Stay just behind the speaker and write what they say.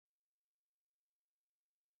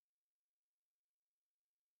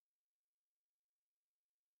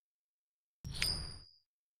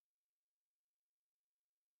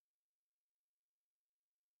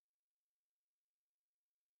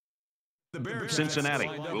Cincinnati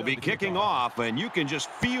will be kicking off, and you can just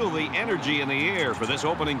feel the energy in the air for this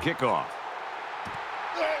opening kickoff.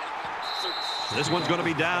 This one's going to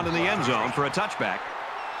be down in the end zone for a touchback.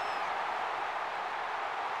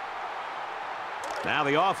 Now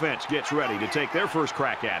the offense gets ready to take their first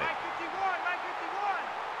crack at it.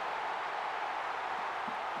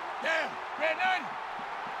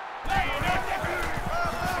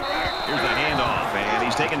 Here's the handoff, and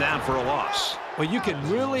he's taken down for a loss. Well, you can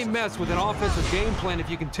really mess with an offensive game plan if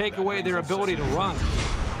you can take away their ability to run.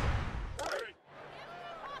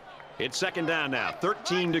 It's second down now,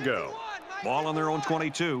 13 to go. Ball on their own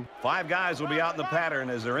 22. 5 guys will be out in the pattern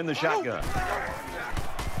as they're in the shotgun.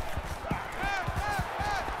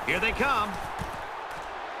 Here they come.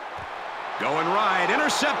 Going right,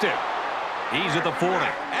 intercepted. He's at the 40,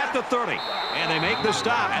 at the 30, and they make the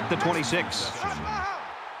stop at the 26.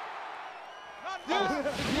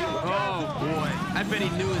 Oh, boy. I bet he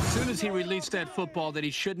knew as soon as he released that football that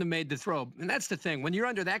he shouldn't have made the throw. And that's the thing. When you're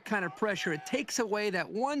under that kind of pressure, it takes away that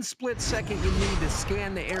one split second you need to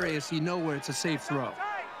scan the area so you know where it's a safe throw.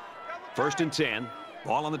 First and 10.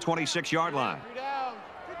 Ball on the 26-yard line.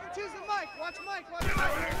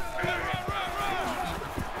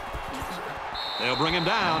 They'll bring him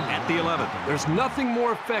down at the 11. There's nothing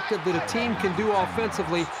more effective that a team can do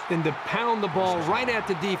offensively than to pound the ball right at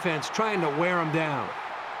the defense, trying to wear them down.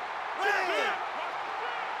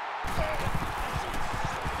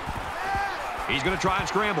 He's going to try and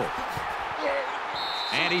scramble.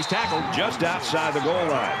 And he's tackled just outside the goal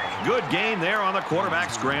line. Good gain there on the quarterback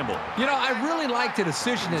scramble. You know, I really like the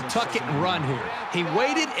decision to tuck it and run here. He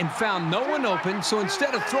waited and found no one open, so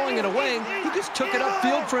instead of throwing it away, he just took it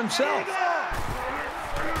upfield for himself.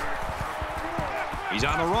 He's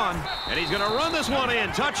on the run, and he's going to run this one in.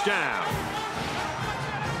 Touchdown.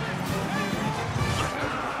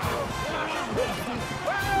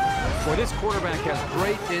 Boy, this quarterback has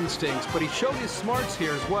great instincts, but he showed his smarts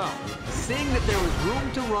here as well, seeing that there was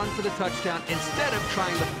room to run for the touchdown instead of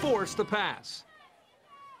trying to force the pass.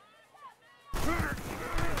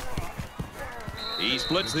 He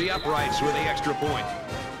splits the uprights with the extra point.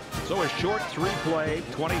 So a short 3-play,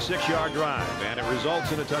 26-yard drive, and it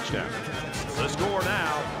results in a touchdown. The score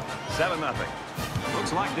now, 7-0.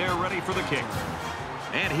 Looks like they're ready for the kick.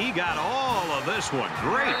 And he got all of this one.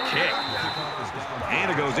 Great kick.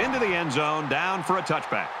 And it goes into the end zone, down for a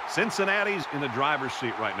touchback. Cincinnati's in the driver's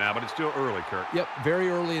seat right now, but it's still early, Kirk. Yep, very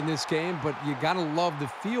early in this game, but you got to love the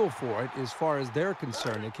feel for it as far as they're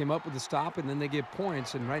concerned. They came up with the stop, and then they get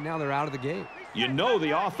points, and right now they're out of the game. You know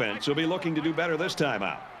the offense will be looking to do better this time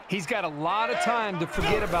out. He's got a lot of time to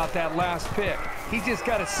forget about that last pick. He's just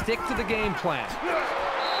got to stick to the game plan.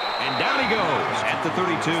 And down he goes at the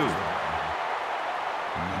 32.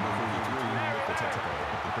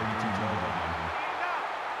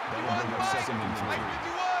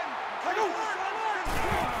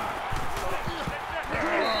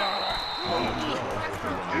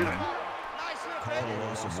 Call a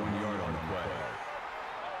loss of 1 yard on the play.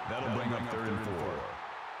 That'll bring up 3rd and 4.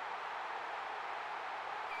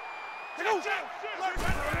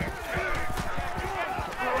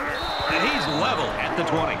 And he's level at the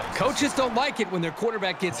 20. Coaches don't like it when their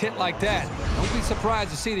quarterback gets hit like that. Don't be surprised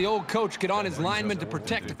to see the old coach get on his lineman to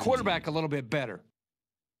protect the quarterback a little bit better.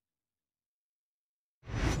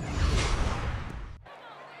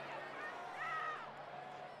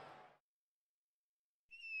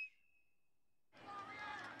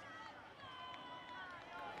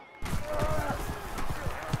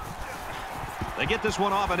 They get this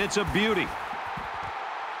one off, and it's a beauty.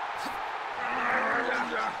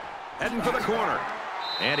 Heading for the corner.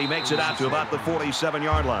 And he makes it out to about the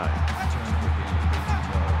 47-yard line.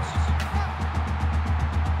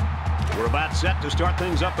 We're about set to start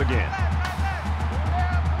things up again.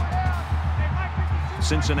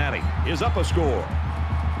 Cincinnati is up a score.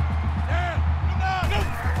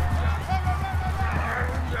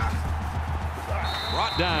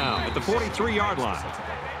 Brought down at the 43-yard line.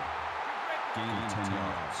 Gain of 10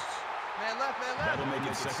 yards. That'll make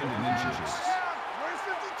it 2nd and inches. Where's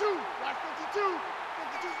 52? Watch 52.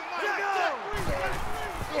 52's the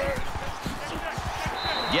line.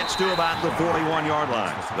 Gets to about the 41-yard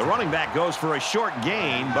line. The running back goes for a short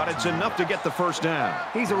gain, but it's enough to get the first down.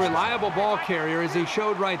 He's a reliable ball carrier, as he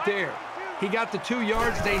showed right there. He got the 2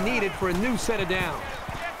 yards they needed for a new set of downs.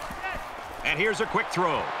 And here's a quick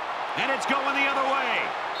throw. And it's going the other way.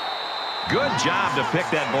 Good job to pick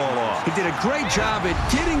that ball off. He did a great job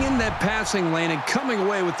at getting in that passing lane and coming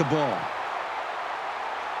away with the ball.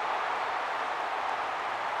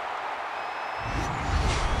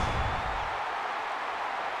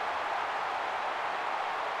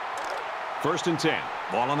 First and 10.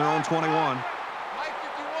 Ball on their own 21. Mike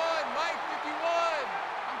 51, Mike 51.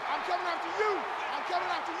 I'm coming after you. I'm coming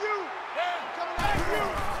after you. I'm coming after you.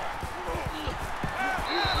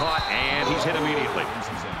 Caught, and he's hit immediately.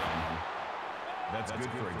 That's good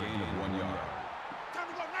for a gain of 1 yard.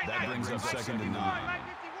 That brings up second and 9. Mike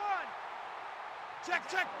 51.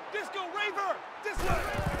 Check. Disco Raver. Disco.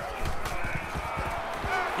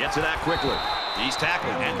 Gets it out quickly. He's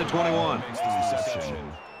tackled at the 21. Makes the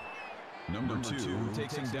reception. Number 2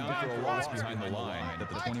 takes him down for a loss behind the line at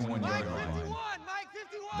the 21-yard line. Mike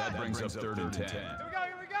 51. That brings up third and 10. Here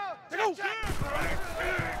we go. Check.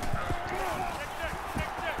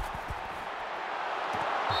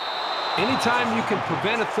 Anytime you can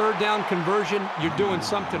prevent a third down conversion, you're doing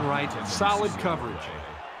something right. Solid coverage.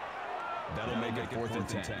 That'll make it fourth and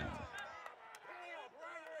 10.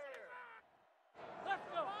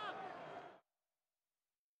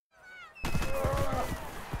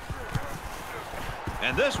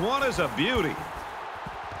 And this one is a beauty.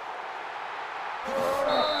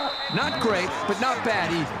 Not great, but not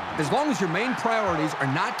bad either. As long as your main priorities are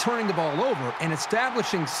not turning the ball over and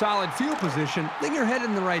establishing solid field position, then you're headed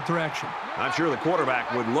in the right direction. I'm sure the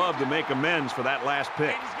quarterback would love to make amends for that last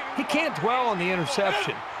pick. He can't dwell on the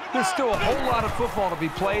interception. There's still a whole lot of football to be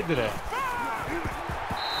played today.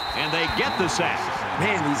 And they get the sack.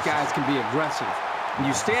 Man, these guys can be aggressive. When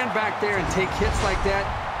you stand back there and take hits like that,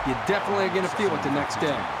 you definitely are going to feel it the next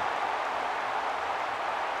day.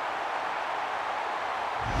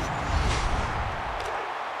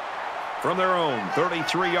 From their own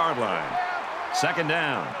 33-yard line. Second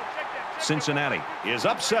down. Cincinnati is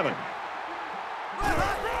up 7.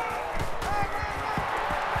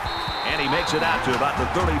 And he makes it out to about the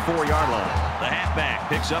 34-yard line. The halfback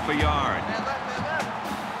picks up a yard.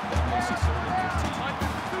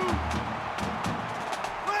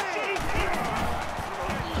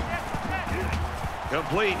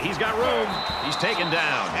 Complete. He's got room. He's taken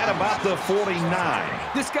down at about the 49.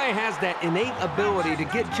 This guy has that innate ability to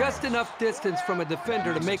get just enough distance from a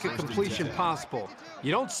defender to make a completion possible.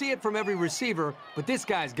 You don't see it from every receiver, but this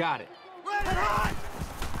guy's got it.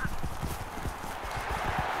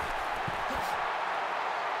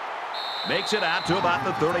 Makes it out to about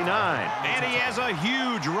the 39. And he has a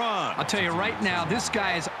huge run. I'll tell you right now, this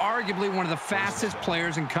guy is arguably one of the fastest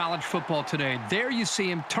players in college football today. There you see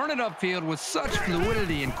him turn it upfield with such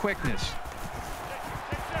fluidity and quickness.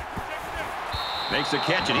 Makes the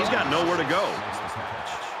catch, and he's got nowhere to go.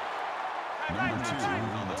 Number 2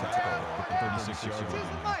 on the tackle at the 36-yard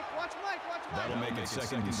line. Watch Mike. That'll make it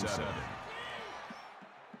second and 7.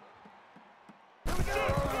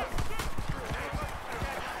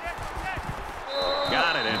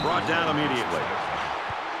 Got it and brought down immediately.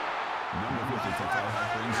 Number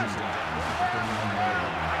 55 brings him down at the 31-yard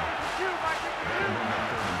line. That'll bring up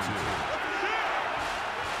third and 2.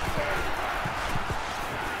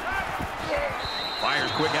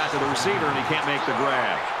 Fires quick out to the receiver, and he can't make the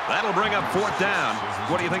grab. That'll bring up fourth down.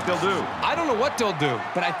 What do you think they'll do? I don't know what they'll do,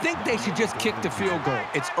 but I think they should just kick the field goal.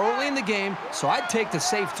 It's early in the game, so I'd take the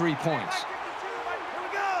safe 3 points.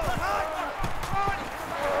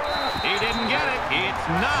 He didn't get it. It's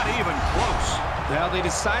not even close. Well, they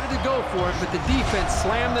decided to go for it, but the defense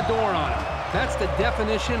slammed the door on it. That's the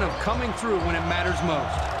definition of coming through when it matters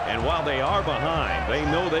most. And while they are behind, they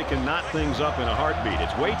know they can knot things up in a heartbeat.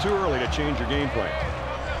 It's way too early to change your game plan.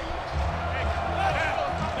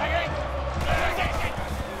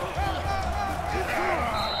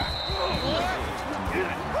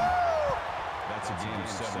 That's a gain of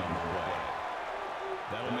 7 on the way.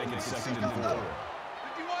 That'll make it second and 4. 51's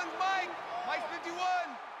Mike. Mike 51.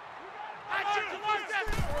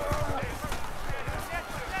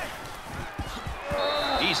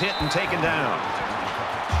 He's hit and taken down.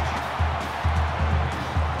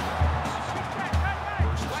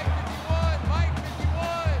 Mike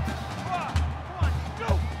 51. Come on,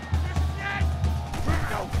 go.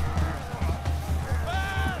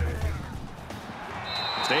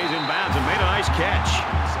 Stays in bounds and made a nice catch.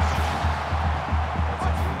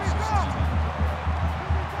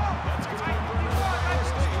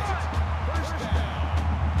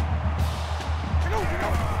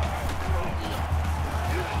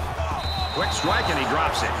 Quick strike, and he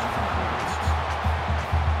drops it.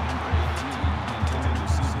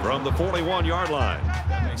 From the 41-yard line.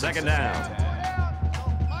 Second down.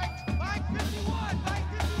 Mike 51.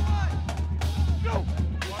 Go.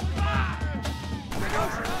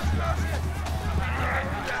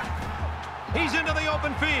 He's into the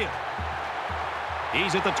open field.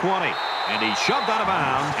 He's at the 20, and he's shoved out of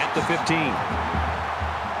bounds at the 15.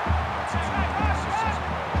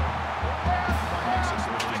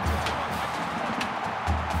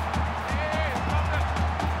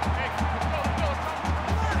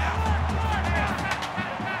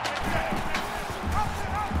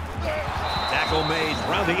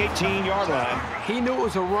 around the 18-yard line. He knew it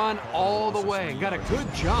was a run all the way and got a good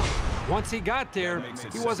jump. Once he got there,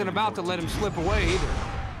 he wasn't about to let him slip away either.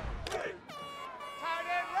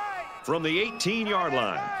 From the 18-yard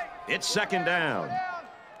line, it's second down.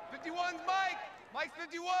 51's Mike. Mike's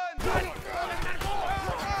 51.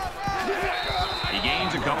 He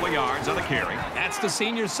gains a couple of yards on the carry. That's the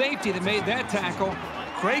senior safety that made that tackle.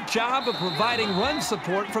 Great job of providing run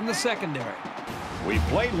support from the secondary. We've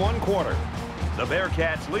played one quarter. The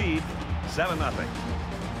Bearcats lead 7-0.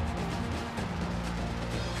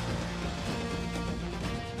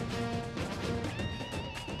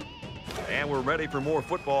 And we're ready for more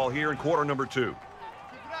football here in quarter number 2. Keep it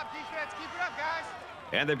up, defense. Keep it up, guys.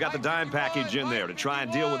 And they've got the dime package in there to try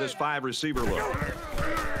and deal with this 5-receiver look.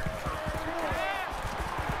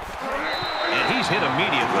 And he's hit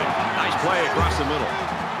immediately. Nice play across the middle.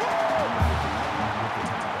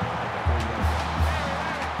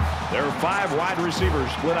 There are 5 wide receivers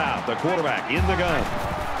split out. The quarterback in the gun.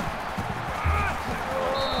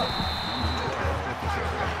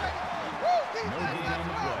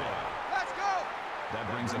 Let's go. That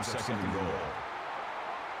brings him second and goal.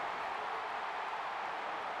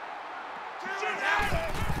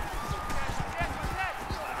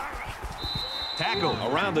 Tackle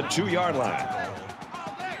around the 2-yard line.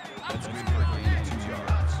 That's good for a gain of 2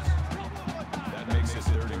 yards. That makes it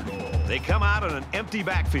third and goal. They come out in an empty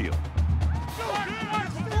backfield.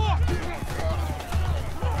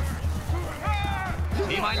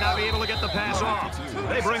 He might not be able to get the pass off.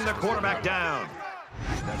 They bring the quarterback down.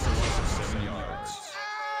 That's a loss of 7 yards.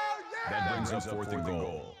 That brings up fourth and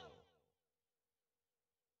goal.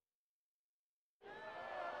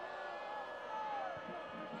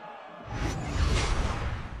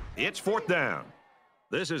 It's fourth down.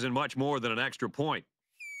 This isn't much more than an extra point.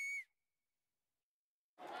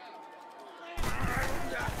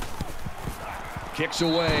 Kicks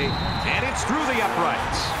away, and it's through the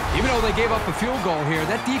uprights. Even though they gave up a field goal here,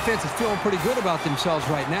 that defense is feeling pretty good about themselves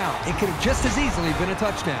right now. It could have just as easily been a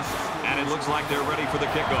touchdown. And it looks like they're ready for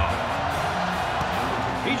the kickoff.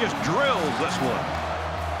 He just drills this one.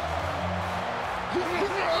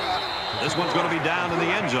 This one's going to be down in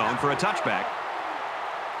the end zone for a touchback.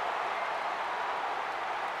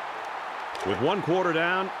 With one quarter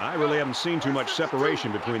down, I really haven't seen too much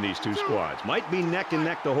separation between these two squads. Might be neck and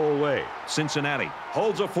neck the whole way. Cincinnati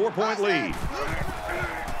holds a 4-point lead.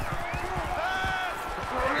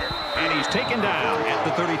 And he's taken down at the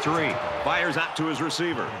 33. Fires out to his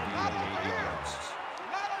receiver.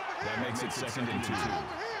 That makes it second and 2.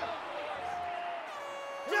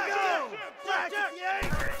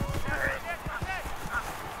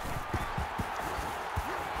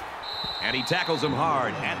 And he tackles him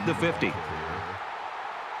hard at the 50. Gain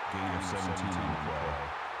of 17 on the play.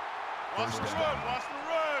 Watch the run. Watch the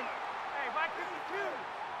run. Hey, Mike 52.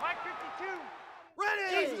 Mike 52.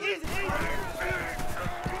 Ready. Easy.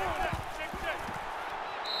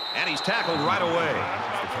 And he's tackled right away.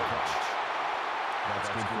 That's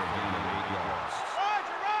good for a gain of 8 yards.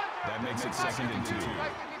 That makes it second and 2.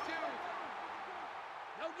 Mike 52.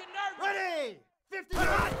 Don't get nervous. Ready. 50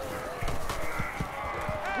 yards.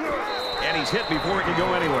 And he's hit before he can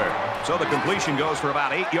go anywhere. So the completion goes for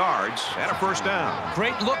about 8 yards and a first down.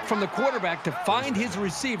 Great look from the quarterback to find his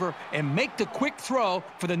receiver and make the quick throw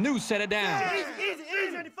for the new set of downs. Easy.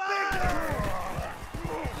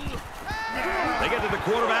 They get to the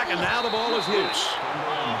quarterback, and now the ball is loose.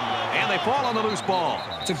 And they fall on the loose ball.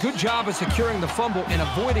 It's a good job of securing the fumble and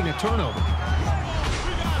avoiding a turnover.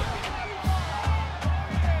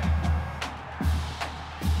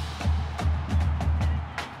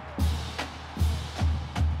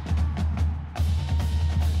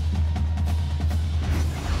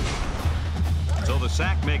 So the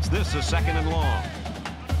sack makes this a second and long.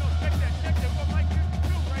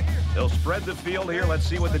 They'll spread the field here. Let's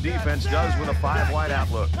see what the defense does with a 5-wide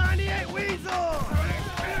outlook. 98 Weasel.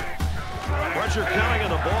 Pressure coming,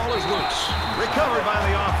 and the ball is loose. Recovered by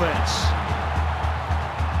the offense.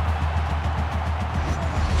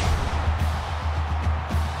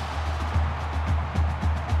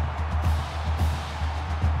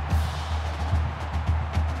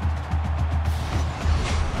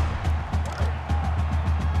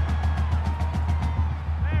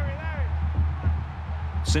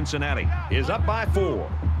 Cincinnati is up by 4.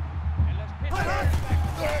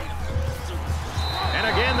 And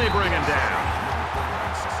again, they bring him down.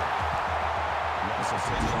 Loss of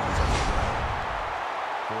 10 yards on the play.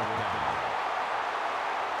 Fourth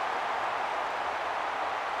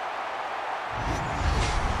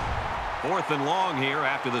down. 4th and long here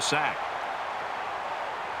after the sack.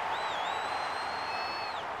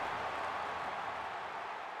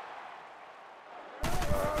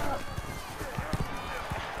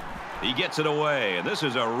 He gets it away, and this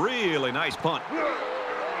is a really nice punt.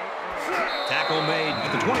 Tackle made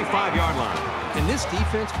at the 25-yard line. Can this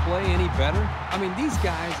defense play any better? I mean, these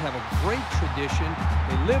guys have a great tradition.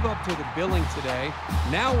 They live up to the billing today.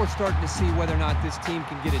 Now we're starting to see whether or not this team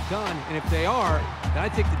can get it done. And if they are, then I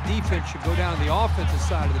think the defense should go down to the offensive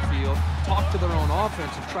side of the field, talk to their own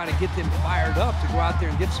offense, and try to get them fired up to go out there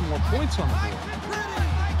and get some more points on the board.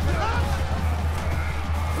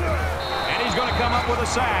 And he's going to come up with a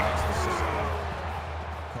sack.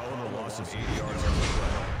 Call it a loss of 8 yards on the play.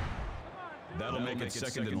 That'll make it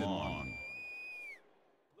second and long.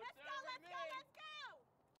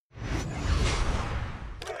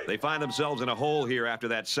 They find themselves in a hole here after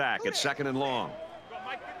that sack. It's second and long.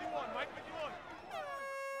 Mike 51, Mike 51.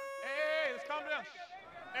 Hey, let's calm down.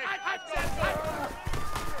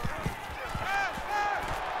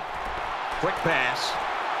 Quick pass.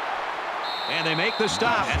 And they make the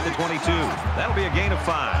stop at the 22. That'll be a gain of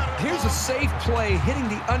 5. Here's a safe play hitting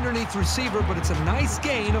the underneath receiver, but it's a nice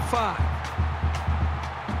gain of 5.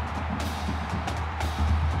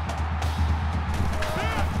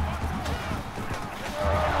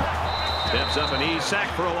 Steps up and he's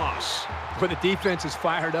sacked for a loss. But the defense is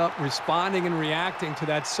fired up, responding and reacting to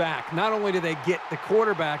that sack. Not only do they get the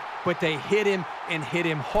quarterback, but they hit him and hit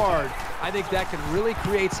him hard. I think that can really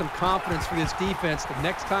create some confidence for this defense. The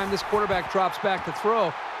next time this quarterback drops back to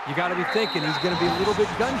throw, you got to be thinking he's going to be a little bit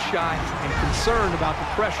gun-shy and concerned about the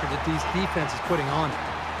pressure that these defenses putting on him.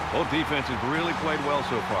 Both defenses really played well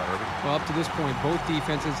so far, Herbie. Well, up to this point, both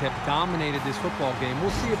defenses have dominated this football game.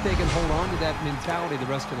 We'll see if they can hold on to that mentality the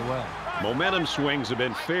rest of the way. Momentum swings have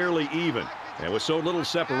been fairly even. And with so little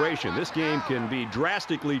separation, this game can be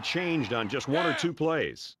drastically changed on just 1 or 2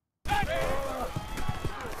 plays.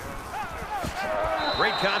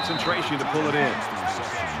 Great concentration to pull it in.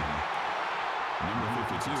 Number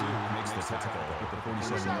 52 makes the tackle at the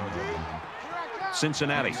 47-yard line.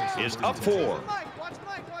 Cincinnati is up 4.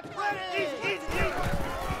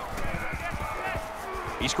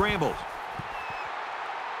 He scrambles.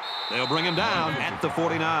 They'll bring him down at the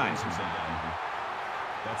 49. That's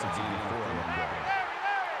a gain of 4 on the play.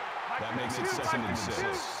 That makes it second and 6.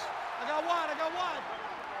 I got one.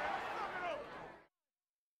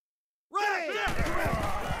 Ready!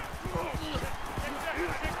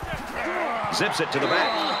 Zips it to the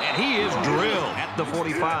back, and he is drilled at the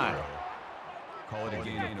 45. Call it a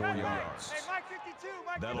gain of 4 yards.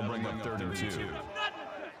 That'll bring up 3rd and 2.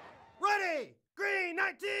 Ready! Green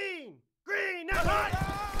 19! Green 19!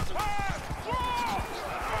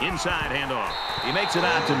 Inside handoff. He makes it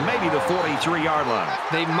out to maybe the 43-yard line.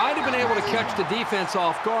 They might have been able to catch the defense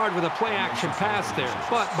off guard with a play-action pass there,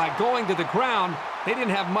 but by going to the ground, they didn't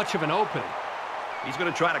have much of an opening. He's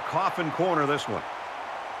going to try to coffin corner this one.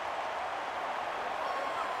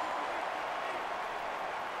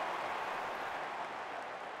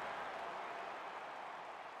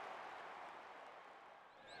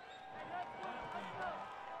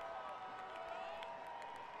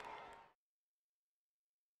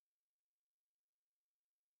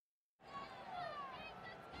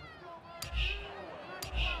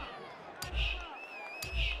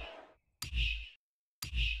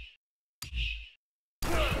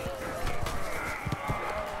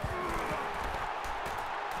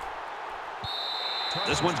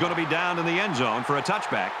 This one's going to be down in the end zone for a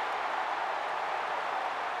touchback.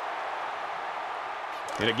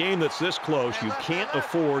 In a game that's this close, you can't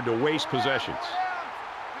afford to waste possessions.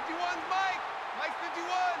 51's Mike. Mike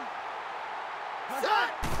 51.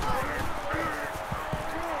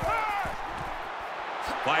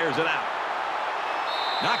 Fires it out.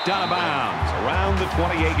 Knocked out of bounds around the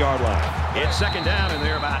 28-yard line. It's second down, and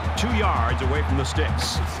they're about 2 yards away from the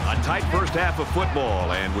sticks. A tight first half of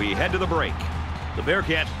football, and we head to the break. The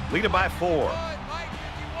Bearcats lead it by 4.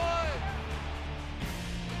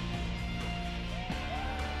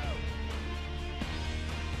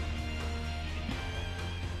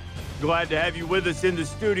 Glad to have you with us in the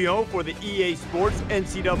studio for the EA Sports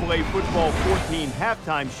NCAA Football 14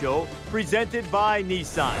 halftime show presented by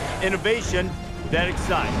Nissan. Innovation that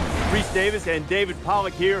excites. Reese Davis and David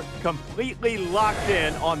Pollack here, completely locked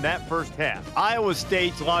in on that first half. Iowa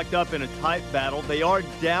State's locked up in a tight battle. They are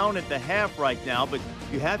down at the half right now, but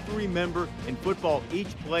you have to remember in football,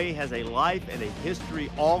 each play has a life and a history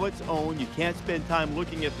all its own. You can't spend time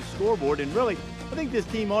looking at the scoreboard, and really, I think this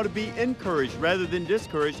team ought to be encouraged rather than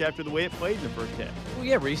discouraged after the way it played in the first half. Well,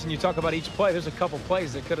 yeah, Reese, and you talk about each play. There's a couple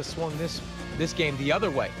plays that could have swung this game the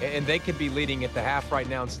other way, and they could be leading at the half right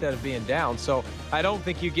now instead of being down. So I don't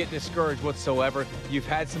think you get discouraged whatsoever. You've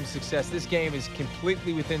had some success. This game is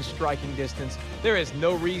completely within striking distance. There is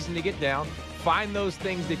no reason to get down. find those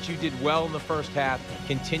things that you did well in the first half,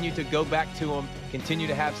 continue to go back to them, continue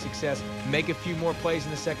to have success, make a few more plays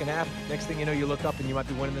in the second half. Next thing you know, you look up and you might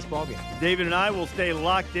be winning this ballgame. David and I will stay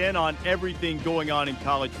locked in on everything going on in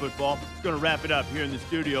college football. It's going to wrap it up here in the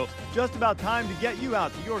studio. Just about time to get you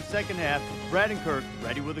out to your second half. Brad and Kirk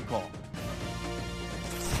ready with a call.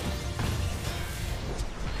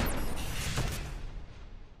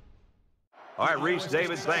 All right, Reese,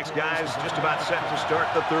 David, thanks, guys. Just about set to start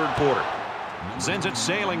the third quarter. Sends it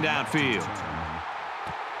sailing downfield.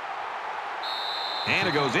 And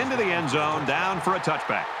it goes into the end zone, down for a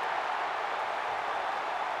touchback.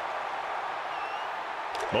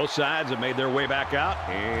 Both sides have made their way back out,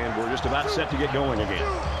 and we're just about set to get going again.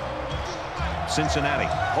 Cincinnati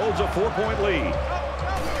holds a 4-point lead.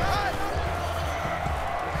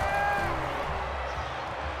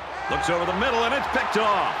 Looks over the middle, and it's picked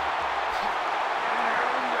off.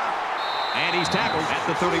 And he's tackled at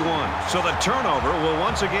the 31. So the turnover will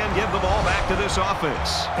once again give the ball back to this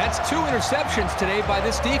offense. That's 2 interceptions today by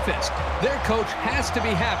this defense. Their coach has to be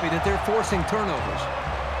happy that they're forcing turnovers.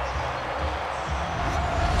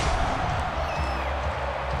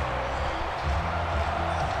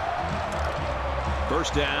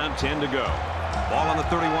 First down, 10 to go. Ball on the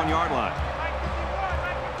 31-yard line.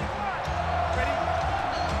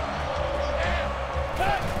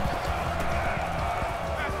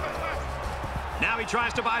 Now he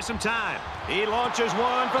tries to buy some time. He launches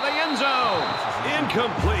one for the end zone.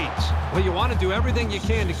 Incomplete. Well, you want to do everything you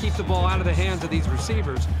can to keep the ball out of the hands of these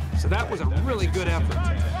receivers, so that was a really good effort.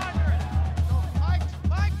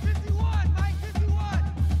 Mike 51, Mike 51.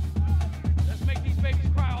 Let's make these babies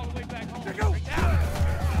cry all the way back home.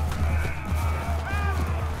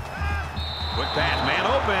 Quick pass, man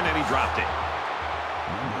open, and he dropped it.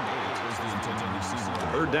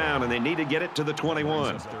 Third down, and they need to get it to the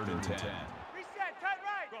 21.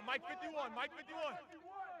 Mike 51, Mike 51.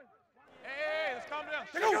 Hey, let's calm down.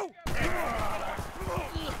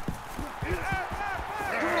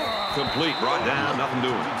 Complete, brought down, nothing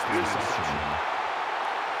doing.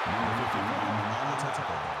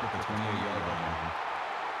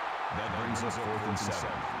 That brings us 4th and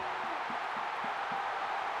 7.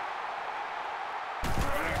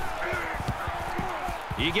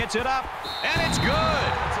 He gets it up, and it's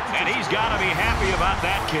good. And he's got to be happy about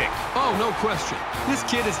that kick. Oh, no question. This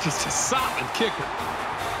kid is just a solid kicker.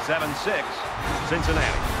 7-6,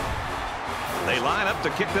 Cincinnati. They line up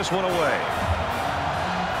to kick this one away.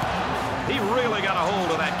 He really got a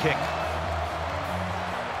hold of that kick.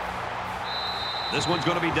 This one's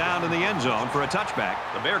going to be down in the end zone for a touchback.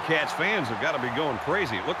 The Bearcats fans have got to be going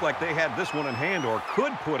crazy. It looked like they had this one in hand or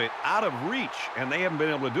could put it out of reach, and they haven't been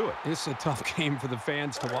able to do it. It's a tough game for the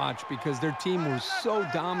fans to watch because their team was so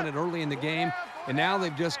dominant early in the game, and now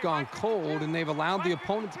they've just gone cold, and they've allowed the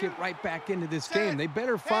opponent to get right back into this game. They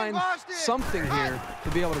better find something here to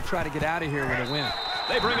be able to try to get out of here with a win.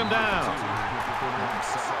 They bring him down.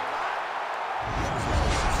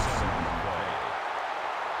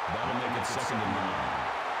 That'll make it 2nd and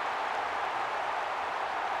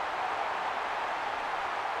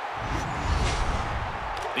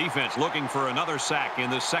 9. Defense looking for another sack in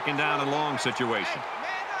this 2nd down and long situation.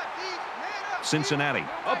 Cincinnati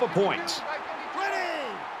up a point.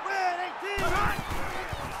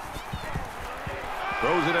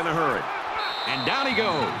 Throws it in a hurry. And down he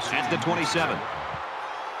goes at the 27.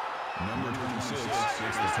 Number 26 gets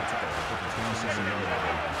the tackle at the 27-yard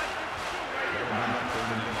line. That'll bring up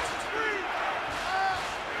 3rd and 8.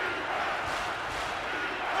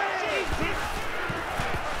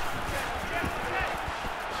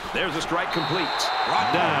 There's a strike complete.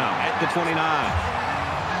 Brought down at the 29.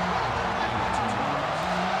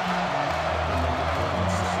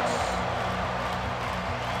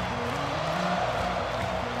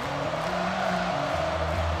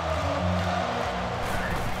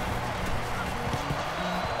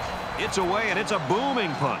 It's away, and it's a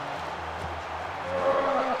booming punt.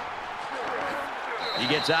 He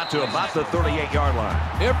gets out to about the 38-yard line.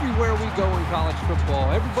 Everywhere we go in college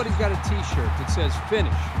football, everybody's got a T-shirt that says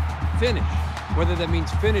finish, finish, whether that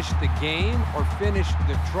means finish the game or finish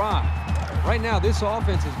the drive. Right now, this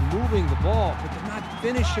offense is moving the ball, but they're not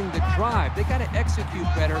finishing the drive. They got to execute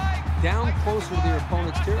better down closer to their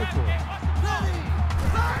opponent's territory.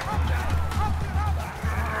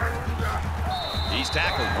 He's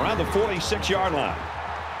tackled around the 46-yard line.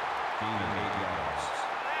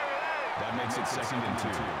 That makes it 2nd and 2.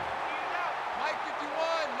 Mike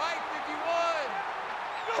 51, Mike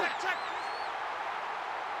 51. Check.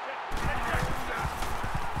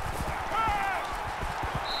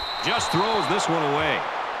 Just throws this one away.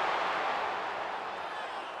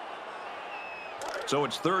 So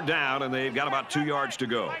it's 3rd down, and they've got about 2 yards to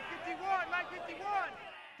go. Mike 51, Mike 51.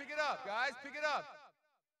 Pick it up, guys. Pick it up.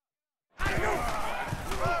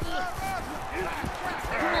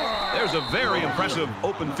 There's a very impressive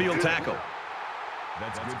open field tackle.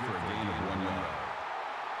 That's good for a gain of 1 yard.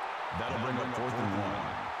 That'll bring up 4th and 1.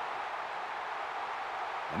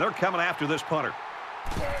 And they're coming after this punter.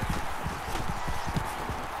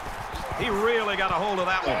 He really got a hold of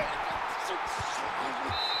that one.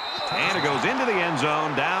 And it goes into the end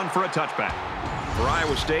zone, down for a touchback. For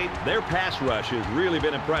Iowa State, their pass rush has really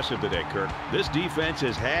been impressive today, Kirk. This defense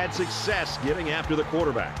has had success getting after the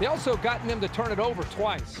quarterback. They also gotten them to turn it over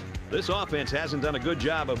twice. This offense hasn't done a good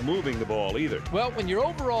job of moving the ball either. Well, when your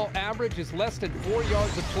overall average is less than 4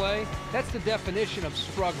 yards of play, that's the definition of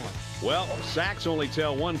struggling. Well, sacks only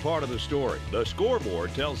tell one part of the story. The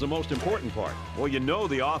scoreboard tells the most important part. Well, you know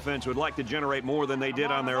the offense would like to generate more than they did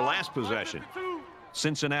on their last possession.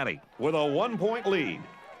 Cincinnati with a 1-point lead.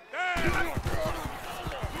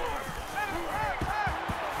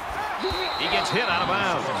 He gets hit out of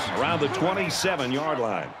bounds around the 27-yard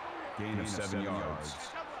line. Gain of 7 yards.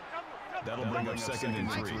 That'll bring up 2nd and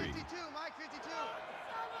 3. Mike 52, Mike 52.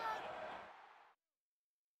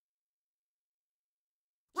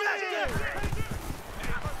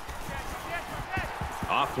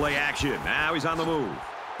 Off play action. Now he's on the move.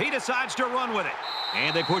 He decides to run with it.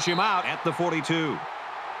 And they push him out at the 42. Larry.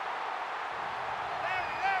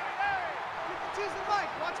 Choose the Mike.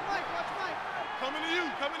 Watch Mike. Watch Mike. Coming to you.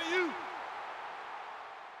 Coming to you.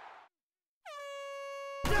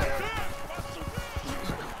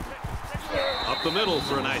 Up the middle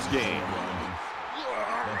for a nice gain.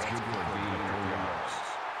 That's good for a gain of 4 yards.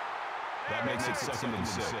 That makes it 2nd and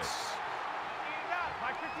 6.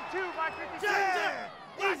 Mike 52. Mike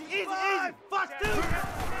 52. Easy. Fox 2.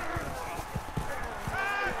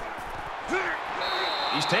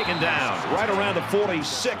 He's taken down right around the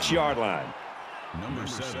 46-yard line. Number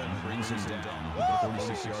 7 brings him down at the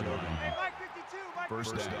 46-yard line. Hey, Mike 52. Mike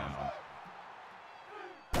 1st down.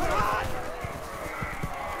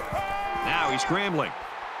 Now he's scrambling.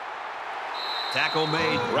 Tackle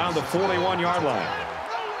made around the 41-yard line.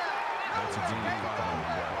 That's a gain of 5 on the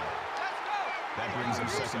play. That brings him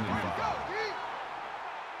 2nd and 5.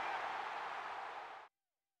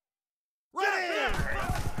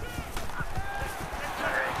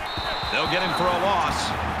 They'll get him for a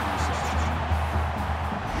loss.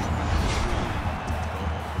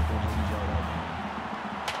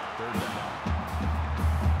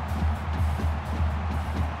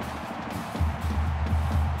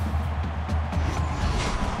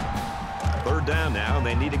 Third down now, and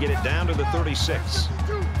they need to get it down to the 36.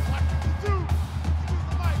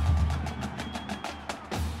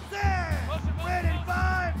 Red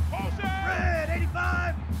 85. Red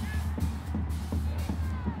 85.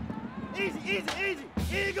 Easy.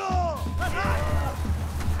 Eagle.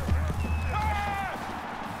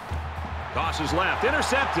 Tosses left,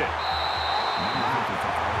 intercepted.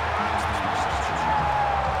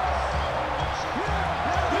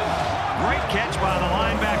 Great catch by the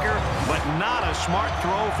linebacker, but not a smart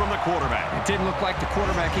throw from the quarterback. It didn't look like the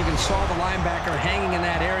quarterback even saw the linebacker hanging in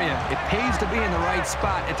that area. It pays to be in the right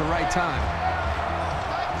spot at the right time.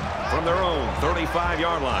 From their own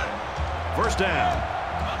 35-yard line. 1st down.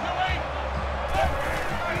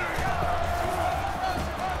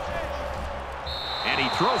 And he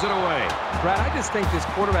throws it away. Brad, I just think this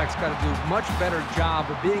quarterback's got to do a much better job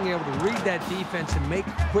of being able to read that defense and make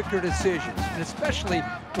quicker decisions. And especially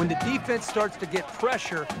when the defense starts to get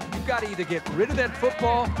pressure, you've got to either get rid of that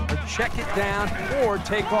football or check it down or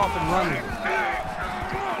take off and run with it.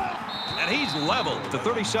 And he's level at the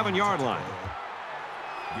 37-yard line.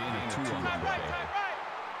 Gain of 2 on the play.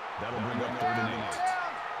 That'll bring up 3rd and 8.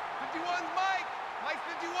 51's Mike. Mike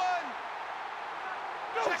 51.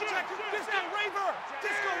 Check. Disco Raver.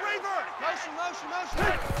 Disco Raver. Motion.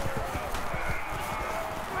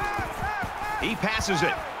 He passes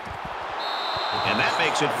it. And that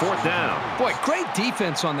makes it 4th down. Boy, great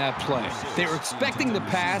defense on that play. They were expecting the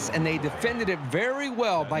pass, and they defended it very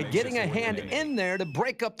well by getting a hand in there to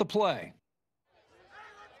break up the play.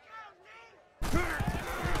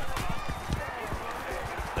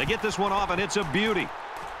 They get this one off, and it's a beauty.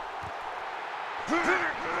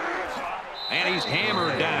 And he's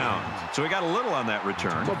hammered down. So he got a little on that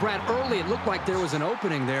return. Well, Brad, early it looked like there was an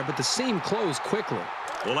opening there, but the seam closed quickly.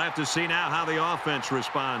 We'll have to see now how the offense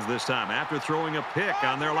responds this time after throwing a pick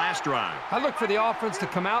on their last drive. I look for the offense to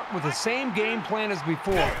come out with the same game plan as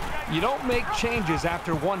before. You don't make changes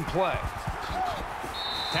after one play.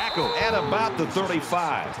 Tackle at about the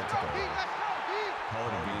 35. Call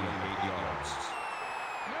it a gain of 8 yards.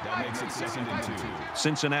 That makes it 2nd and 2.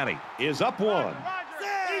 Cincinnati is up 1. Roger.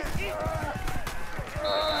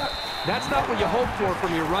 That's not what you hope for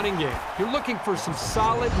from your running game. You're looking for some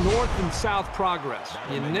solid north and south progress.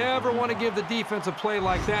 You never want to give the defense a play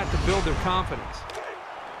like that to build their confidence.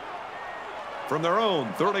 From their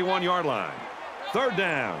own 31-yard line. Third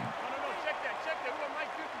down. No, check that. We want Mike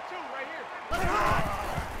 52 right here.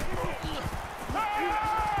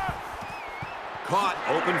 Caught,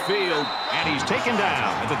 open field, and he's taken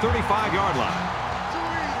down at the 35-yard line.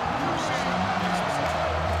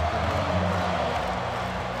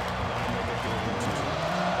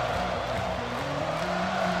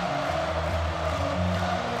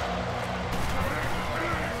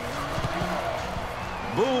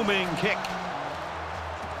 Booming kick.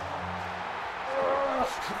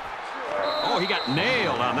 Oh, he got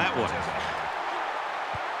nailed on that one.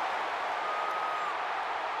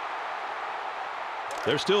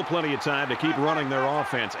 There's still plenty of time to keep running their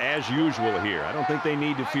offense as usual here. I don't think they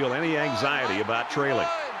need to feel any anxiety about trailing.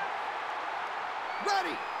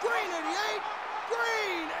 Ready. Green 88.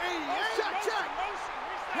 Green 88. Check.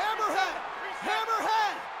 Hammerhead.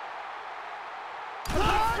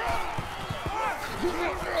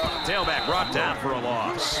 Tailback brought down for a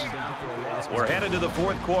loss. We're headed to the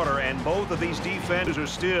fourth quarter, and both of these defenders are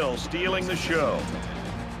still stealing the show.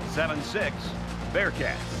 7-6,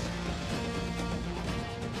 Bearcats.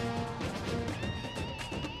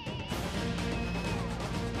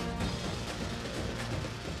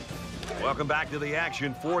 Welcome back to the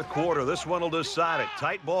action. Fourth quarter. This one will decide it.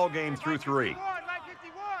 Tight ball game through 3.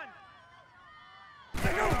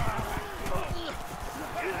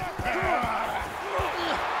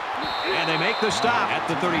 And they make the stop at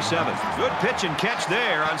the 37. Good pitch and catch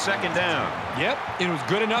there on second down. Yep, it was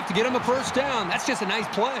good enough to get him a first down. That's just a nice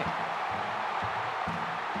play.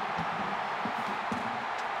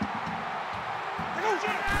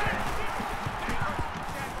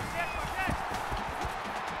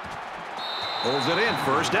 Pulls it in,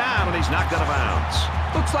 first down, and he's knocked out of bounds.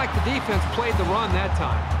 Looks like the defense played the run that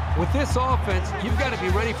time. With this offense, you've got to be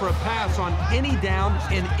ready for a pass on any down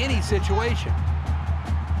in any situation.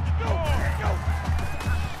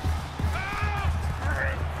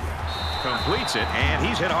 Completes it, and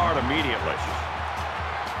he's hit hard immediately.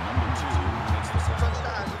 Number 2 makes the sack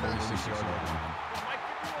at the 46-yard line.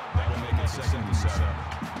 That will make it 2nd and 7.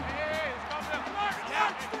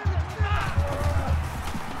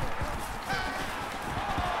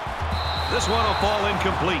 This one will fall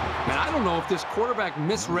incomplete. Man, I don't know if this quarterback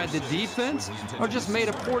misread the defense or just made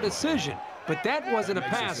a poor decision, but that wasn't a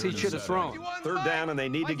pass he should have thrown. Third down, and they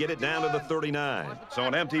need to get it down to the 39. So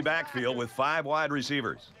an empty backfield with 5 wide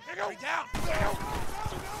receivers.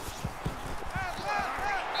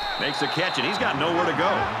 Makes the catch, and he's got nowhere to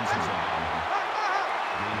go.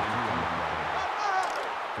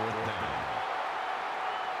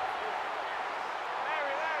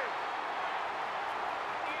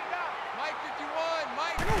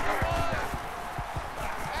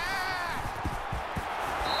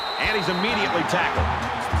 And he's immediately tackled.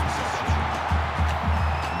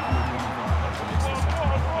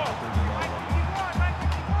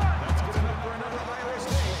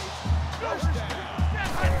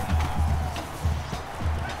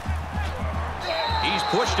 He's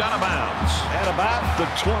pushed out of bounds at about the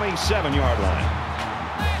 27-yard line.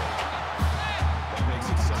 That makes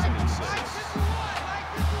it 2nd and 6.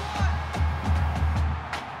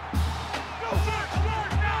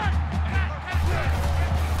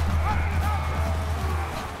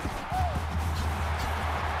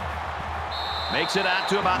 Makes it out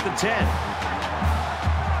to about the 10. That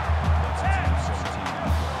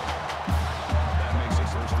makes it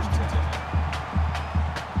 1st and 10.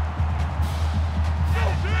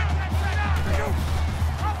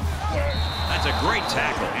 That's a great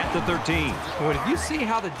tackle at the 13. Boy, did you see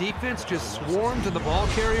how the defense just swarmed to the ball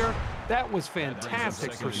carrier? That was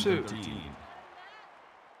fantastic pursuit.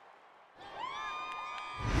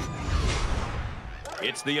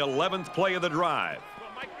 It's the 11th play of the drive.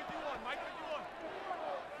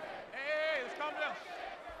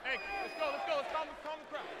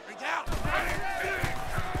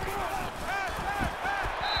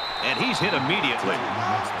 And he's hit immediately. That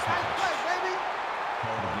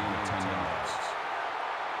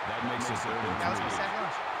makes it 3rd and 3. 51,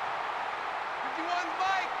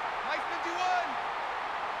 Mike. Mike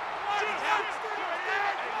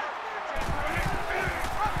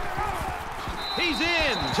 51. He's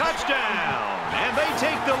in. Touchdown. And they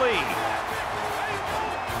take the lead.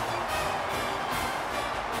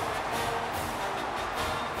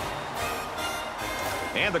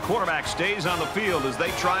 And the quarterback stays on the field as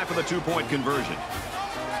they try for the 2-point conversion.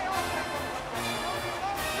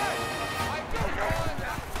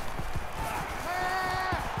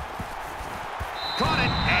 Caught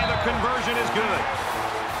conversion is good.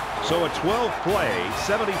 So a 12-play,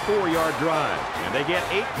 74-yard drive, and they get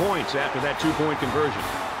 8 points after that 2-point conversion.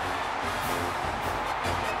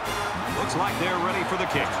 Looks like they're ready for the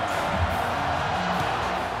kick.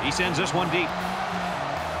 He sends this one deep.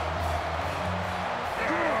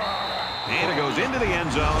 And it goes into the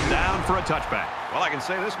end zone, down for a touchback. Well, I can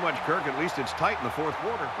say this much, Kirk, at least it's tight in the fourth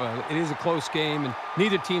quarter. Well, it is a close game, and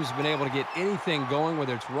neither team's been able to get anything going,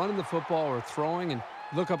 whether it's running the football or throwing. And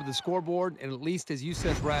look up at the scoreboard, and at least, as you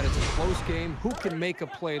said, Brad, it's a close game. Who can make a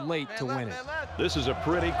play late to win it? This is a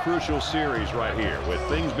pretty crucial series right here, with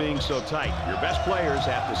things being so tight. Your best players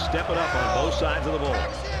have to step it up on both sides of the ball.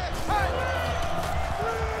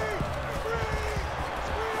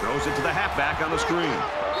 Throws it to the halfback on the screen.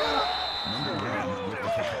 Number 1 with the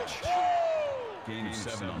catch. Gain of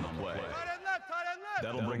 7 on the play.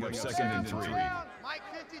 That'll bring up 2nd and 3. Mike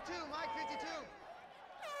 52, Mike 52.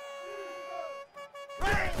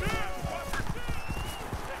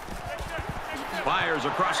 Fires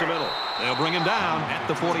across the middle. They'll bring him down at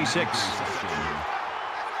the 46.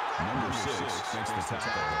 Number 6 makes the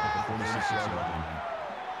tackle at the 46-yard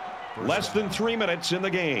line. Less than 3 minutes in the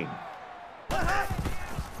game.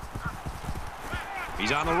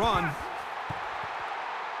 He's on the run.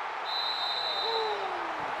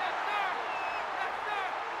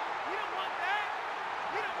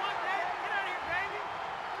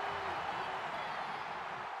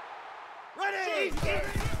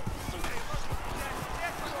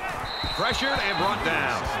 Pressured and brought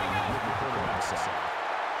down.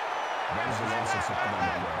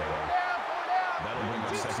 That'll bring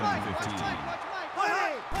up 2nd and 15.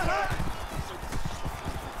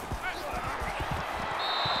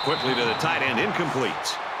 Quickly to the tight end,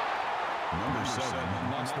 incomplete. Number 7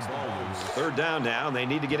 knocks the ball loose. 3rd down now, and they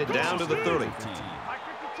need to get it down to the 30. Mike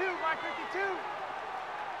 52, Mike 52.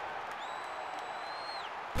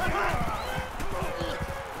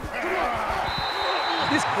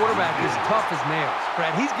 This quarterback is tough as nails,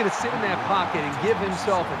 Brad. He's going to sit in that pocket and give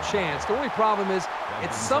himself a chance. The only problem is,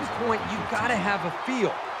 at some point, you've got to have a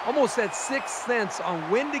feel, almost that sixth sense on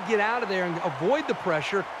when to get out of there and avoid the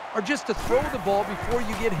pressure, or just to throw the ball before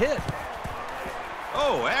you get hit.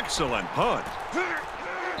 Oh, excellent punt.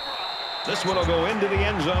 This one will go into the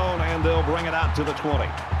end zone, and they'll bring it out to the 20.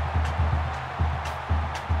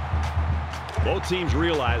 Both teams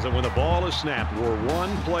realize that when the ball is snapped, we're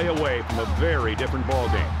one play away from a very different ball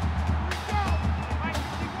game.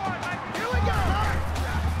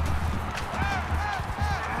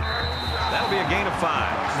 That'll be a gain of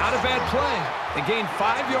 5. Not a bad play. They gain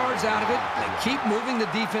 5 yards out of it. They keep moving the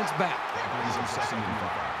defense back. That brings them 2nd and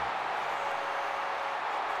 5.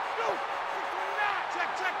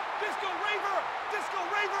 Check, check. Disco Raver. Disco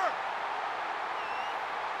Raver.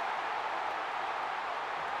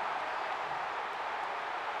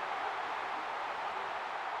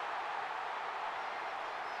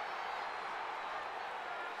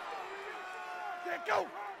 There, go.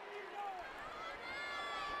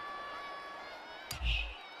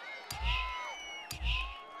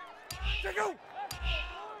 There, go.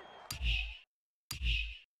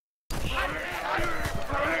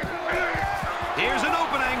 Here's an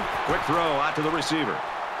opening. Quick throw out to the receiver.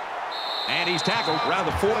 And he's tackled around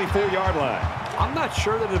the 44-yard line. I'm not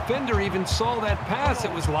sure the defender even saw that pass.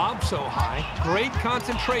 It was lobbed so high. Great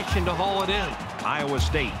concentration to haul it in. Iowa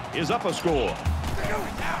State is up a score.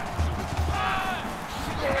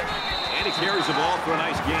 And he carries the ball for a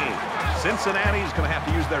nice gain. Cincinnati's going to have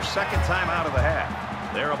to use their 2nd time out of the half.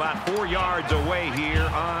 They're about 4 yards away here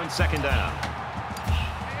on 2nd down.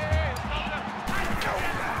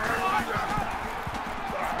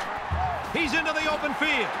 He's into the open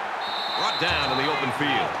field. Brought down in the open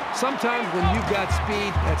field. Sometimes when you've got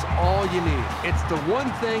speed, that's all you need. It's the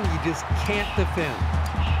one thing you just can't defend.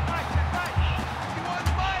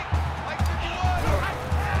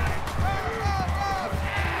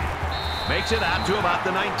 Makes it out to about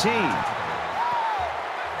the 19.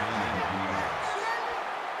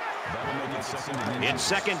 It's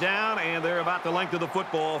 2nd down, and they're about the length of the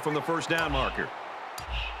football from the 1st down marker.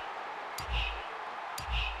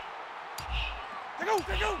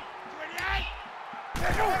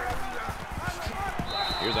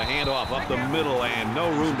 Here's a handoff up the middle, and no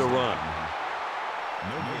room to run.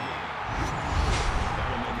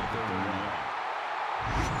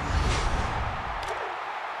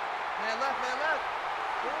 Man left, man left.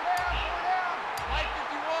 Four down. Mike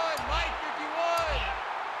 51, Mike 51.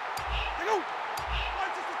 There go.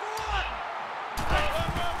 March is the door.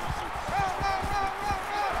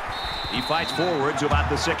 He fights forward to about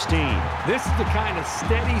the 16. This is the kind of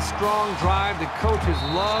steady, strong drive that coaches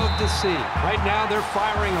love to see. Right now, they're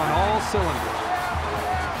firing on all cylinders.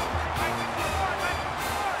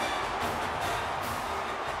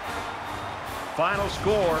 final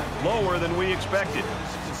score lower than we expected.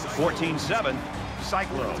 14-7,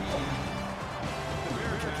 Cyclone.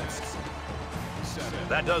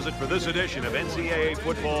 That does it for this edition of NCAA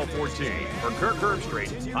Football 14. For Kirk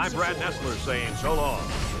Herbstreit, I'm Brad Nessler saying so long.